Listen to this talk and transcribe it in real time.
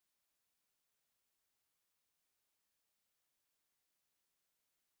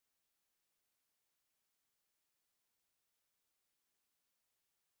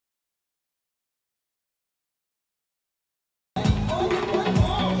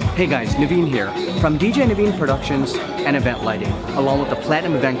Hey guys, Naveen here from DJ Naveen Productions and Event Lighting, along with the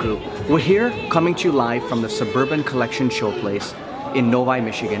Platinum Event Group. We're here coming to you live from the Suburban Collection Showplace in Novi,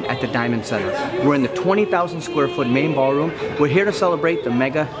 Michigan at the Diamond Center. We're in the 20,000 square foot main ballroom. We're here to celebrate the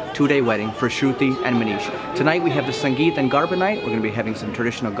mega two-day wedding for Shruti and Manish. Tonight we have the Sangeet and Garba night. We're going to be having some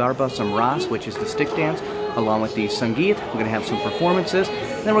traditional Garba, some Ras, which is the stick dance, along with the Sangeet. We're going to have some performances,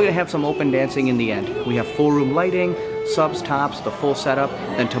 and then we're going to have some open dancing in the end. We have full room lighting, subs, tops, the full setup.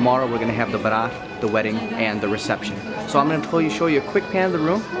 Then tomorrow we're going to have the barat, the wedding, and the reception. So I'm going to show you a quick pan of the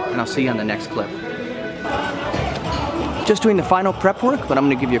room, and I'll see you on the next clip. Just doing the final prep work, but I'm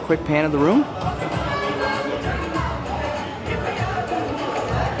going to give you a quick pan of the room.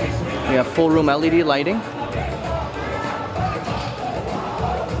 We have full room LED lighting.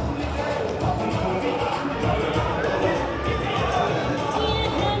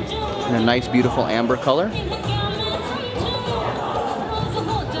 And a nice beautiful amber color.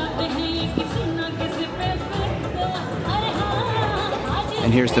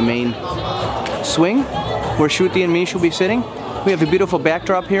 And here's the main swing where Shruti and Manish will be sitting. We have a beautiful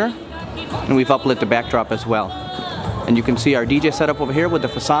backdrop here, and we've uplit the backdrop as well. And you can see our DJ setup over here with the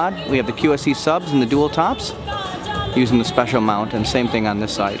facade. We have the QSC Subs and the dual tops using the special mount, and same thing on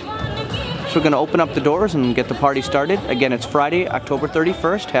this side. So we're going to open up the doors and get the party started. Again, it's Friday, October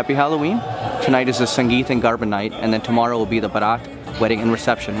 31st. Happy Halloween. Tonight is the Sangeet and Garba night, and then tomorrow will be the barat, wedding, and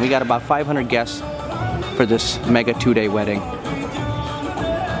reception. We got about 500 guests for this mega two-day wedding.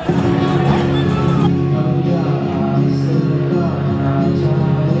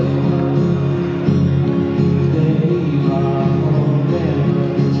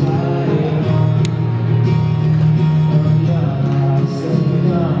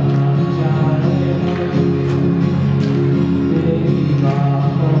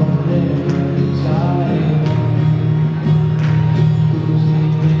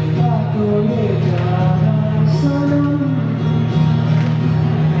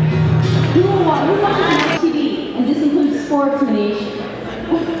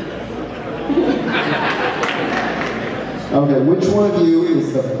 Okay, which one of you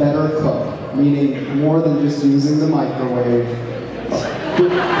is the better cook? Meaning more than just using the microwave.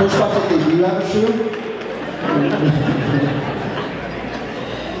 Push button, do you have a shoe?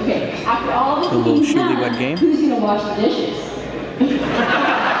 Okay, after all this little newlywed game. Who's gonna wash the dishes?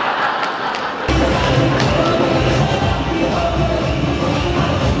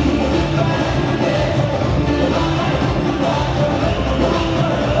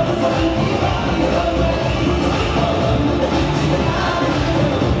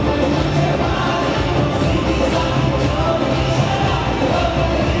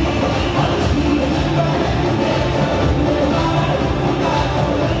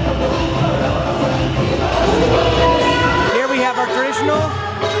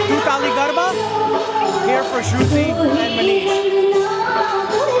 Here for Shruti and Manish.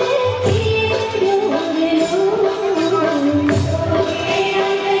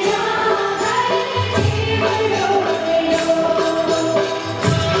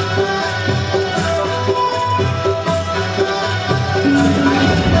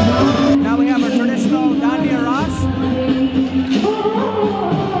 Now we have our traditional Dandiya Ras.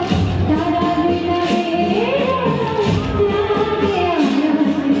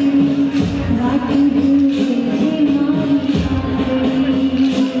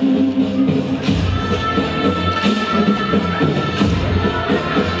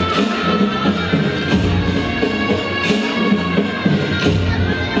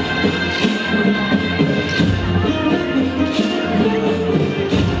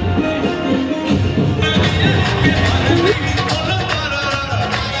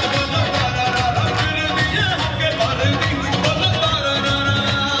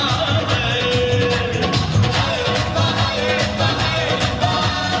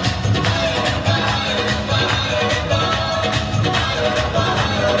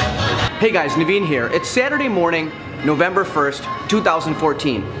 Hey guys, Naveen here. It's Saturday morning, November 1st,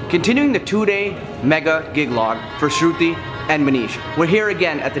 2014. Continuing the two-day mega gig log for Shruti and Manish. We're here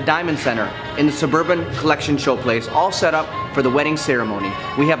again at the Diamond Center in the Suburban Collection Showplace, all set up for the wedding ceremony.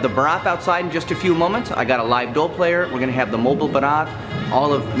 We have the barat outside in just a few moments. I got a live dole player. We're gonna have the mobile barat.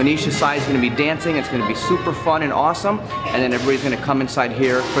 All of Manish's side is gonna be dancing. It's gonna be super fun and awesome. And then everybody's gonna come inside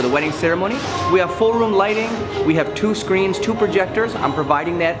here for the wedding ceremony. We have full room lighting. We have 2 screens, 2 projectors. I'm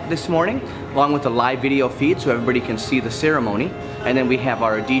providing that this morning, along with a live video feed so everybody can see the ceremony. And then we have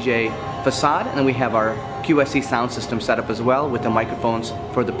our DJ facade, and then we have our QSC sound system set up as well with the microphones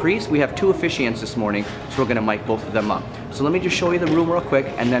for the priest. We have 2 officiants this morning, so we're gonna mic both of them up. So let me just show you the room real quick,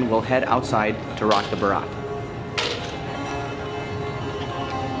 and then we'll head outside to rock the barat.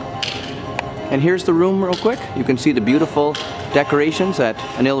 And here's the room real quick. You can see the beautiful decorations that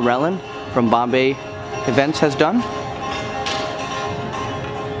Anil Rellan from Bombay Events has done.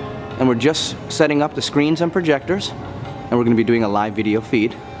 And we're just setting up the screens and projectors, and we're going to be doing a live video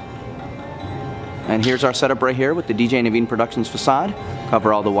feed. And here's our setup right here with the DJ Naveen Productions facade.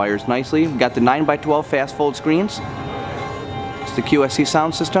 Cover all the wires nicely. We've got the 9x12 fast fold screens. It's the QSC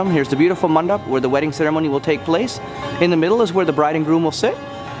sound system. Here's the beautiful mandap where the wedding ceremony will take place. In the middle is where the bride and groom will sit,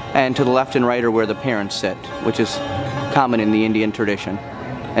 and to the left and right are where the parents sit, which is common in the Indian tradition.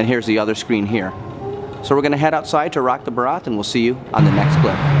 And here's the other screen here. So we're going to head outside to rock the barat, and we'll see you on the next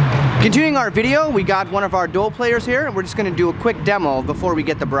clip. Continuing our video, we got one of our dole players here, and we're just going to do a quick demo before we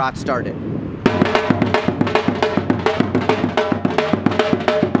get the barat started.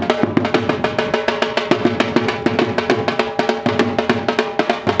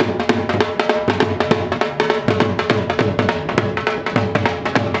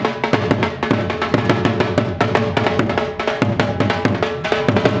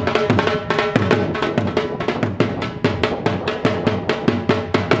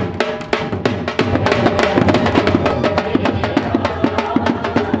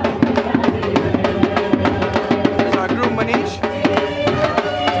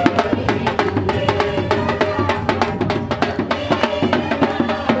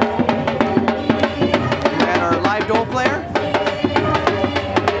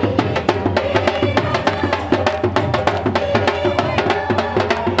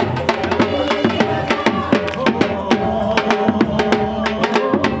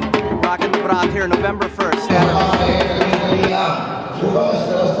 November 1st, Saturday.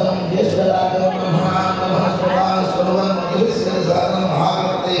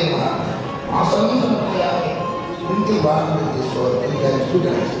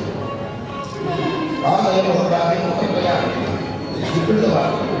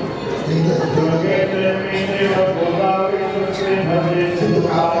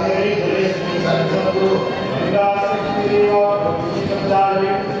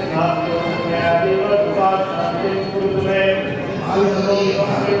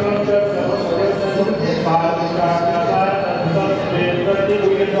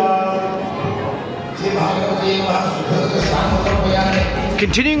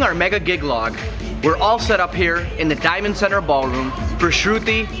 Continuing our mega gig log, we're all set up here in the Diamond Center Ballroom for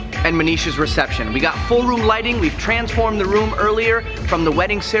Shruti and Manish's reception. We got full room lighting. We've transformed the room earlier from the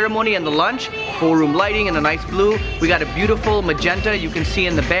wedding ceremony and the lunch. Full room lighting in a nice blue. We got a beautiful magenta you can see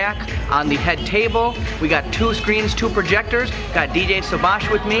in the back on the head table. We got 2 screens, 2 projectors. Got DJ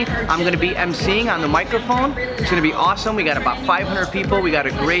Subash with me. I'm going to be emceeing on the microphone. It's going to be awesome. We got about 500 people. We got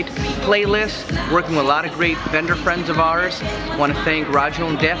a great playlist, working with a lot of great vendor friends of ours. I want to thank Raju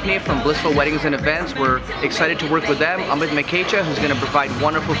and Daphne from Blissful Weddings and Events. We're excited to work with them. Amit Makecha, who's going to provide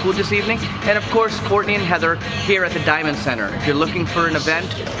wonderful food this evening. And of course, Courtney and Heather here at the Diamond Center. If you're looking for an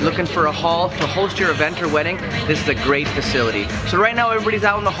event, looking for a hall to host your event or wedding, this is a great facility. So right now everybody's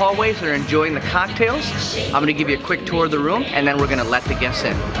out in the hallways. They're enjoying the cocktails. I'm going to give you a quick tour of the room, and then we're going to let the guests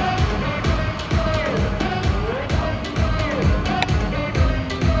in.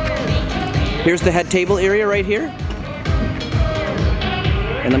 Here's the head table area right here.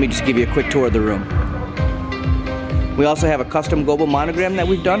 And let me just give you a quick tour of the room. We also have a custom global monogram that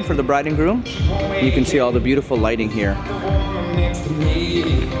we've done for the bride and groom. You can see all the beautiful lighting here.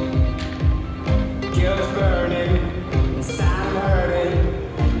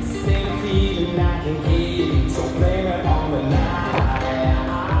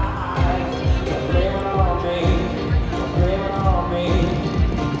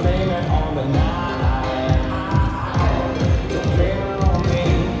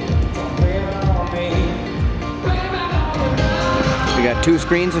 We got 2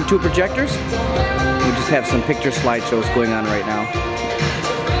 screens and 2 projectors. We just have some picture slideshows going on right now.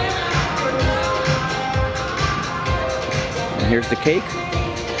 And here's the cake.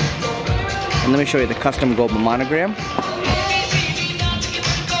 And let me show you the custom global monogram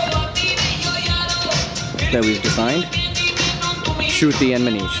that we've designed. Shruti and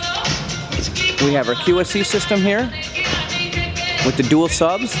Manish. We have our QSC system here with the dual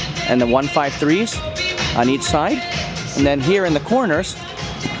subs and the 153s on each side. And then here in the corners,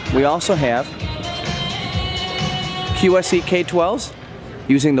 we also have QSC K12s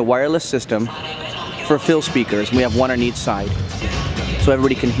using the wireless system for fill speakers. We have 1 on each side, so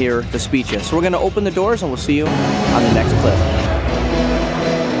everybody can hear the speeches. So we're going to open the doors, and we'll see you on the next clip.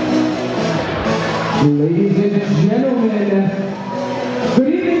 Ladies and gentlemen,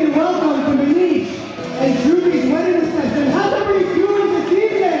 good evening and welcome to Manish and Shrudi's wedding reception. How's everybody doing this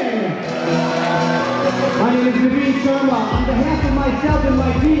evening? My name is Naveen. On behalf of myself and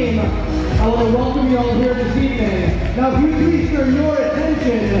my team, I want to welcome you all here this evening. Now, if you please turn your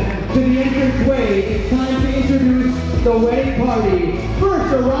attention to the entranceway, it's time to introduce the wedding party.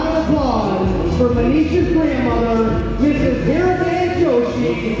 First, a round of applause for Manisha's grandmother, Mrs. Hiradan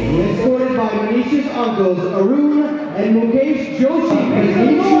Joshi, escorted by Manisha's uncles, Arun and Mukesh Joshi, and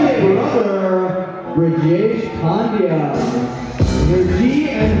Manisha's brother, Rajesh Pandya, Nirji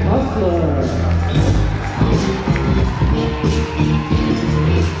and Hustler.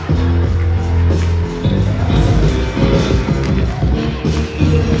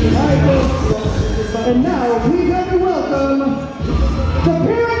 And now, please help me welcome the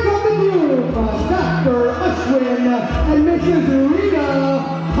parents of the groom, Dr. Ashwin and Mrs. Rita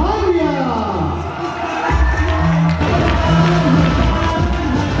Pandya.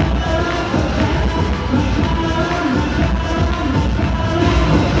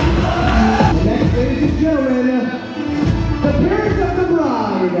 Next, ladies and gentlemen, the parents of the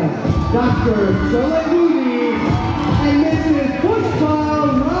bride, Dr. Shalaguni and Mrs. Pushpa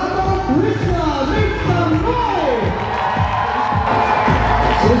Ramakrishna. Make some noise!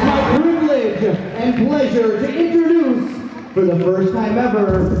 It is my privilege and pleasure to introduce, for the first time ever,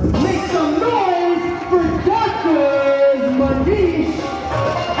 make some noise for Doctors Manish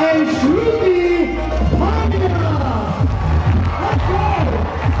and Shruti Pandya. Let's go!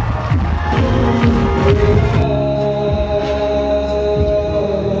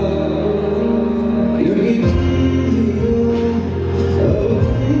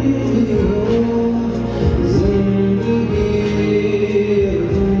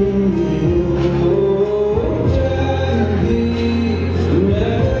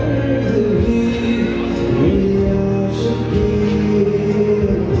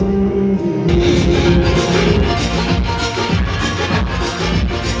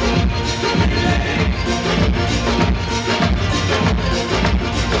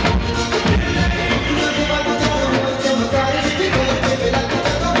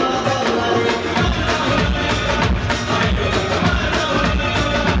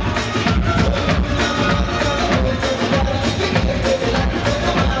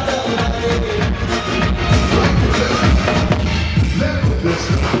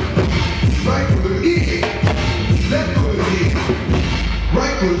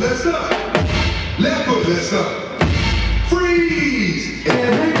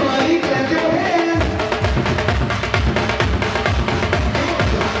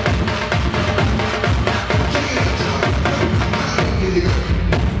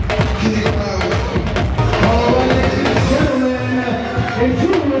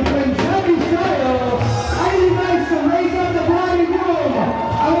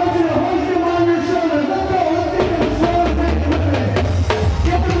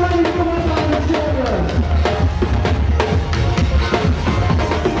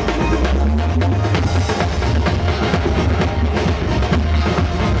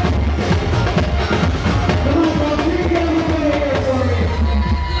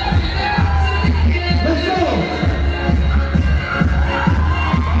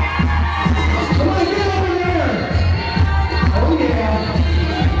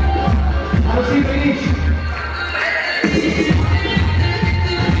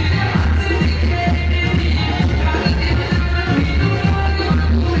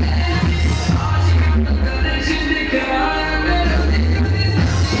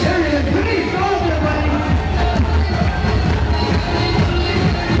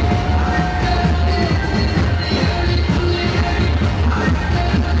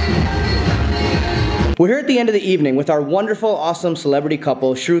 We're here at the end of the evening with our wonderful, awesome celebrity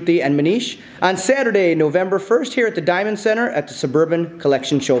couple, Shruti and Manish, on Saturday, November 1st, here at the Diamond Center at the Suburban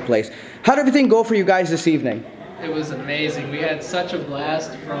Collection Showplace. How did everything go for you guys this evening? It was amazing. We had such a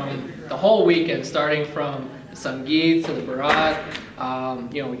blast from the whole weekend, starting from the Sangeet to the Barat.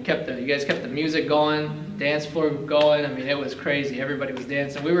 You know, you guys kept the music going, dance floor going. I mean, it was crazy. Everybody was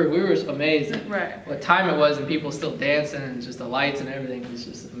dancing. We were amazed at what time it was, and people still dancing, and just the lights and everything was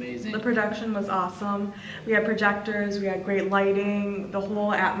just amazing. The production was awesome. We had projectors, we had great lighting, the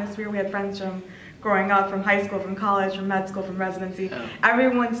whole atmosphere. We had friends from growing up, from high school, from college, from med school, from residency. Yeah.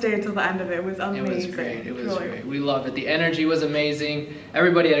 Everyone stayed till the end of it. It was amazing. It was great. It was great. We loved it. The energy was amazing.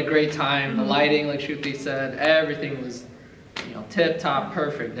 Everybody had a great time. The lighting, like Shruti said, everything was, you know, tip top,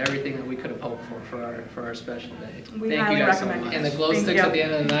 perfect. Everything that we could have hoped for our special day. We Thank you guys so recommend much. it. And the glow Thank sticks you. at the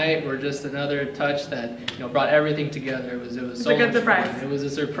end of the night were just another touch that, you know, brought everything together. It was so a good much surprise. fun. It was a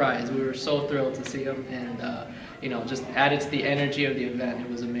surprise. We were so thrilled to see them, and you know, just added to the energy of the event. It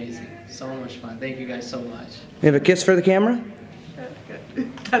was amazing. So much fun. Thank you guys so much. You have a kiss for the camera? That's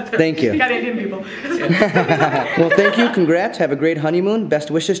good. That's it. Thank you. We got Indian people. Well, thank you. Congrats. Have a great honeymoon.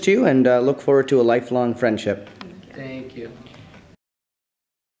 Best wishes to you, and look forward to a lifelong friendship.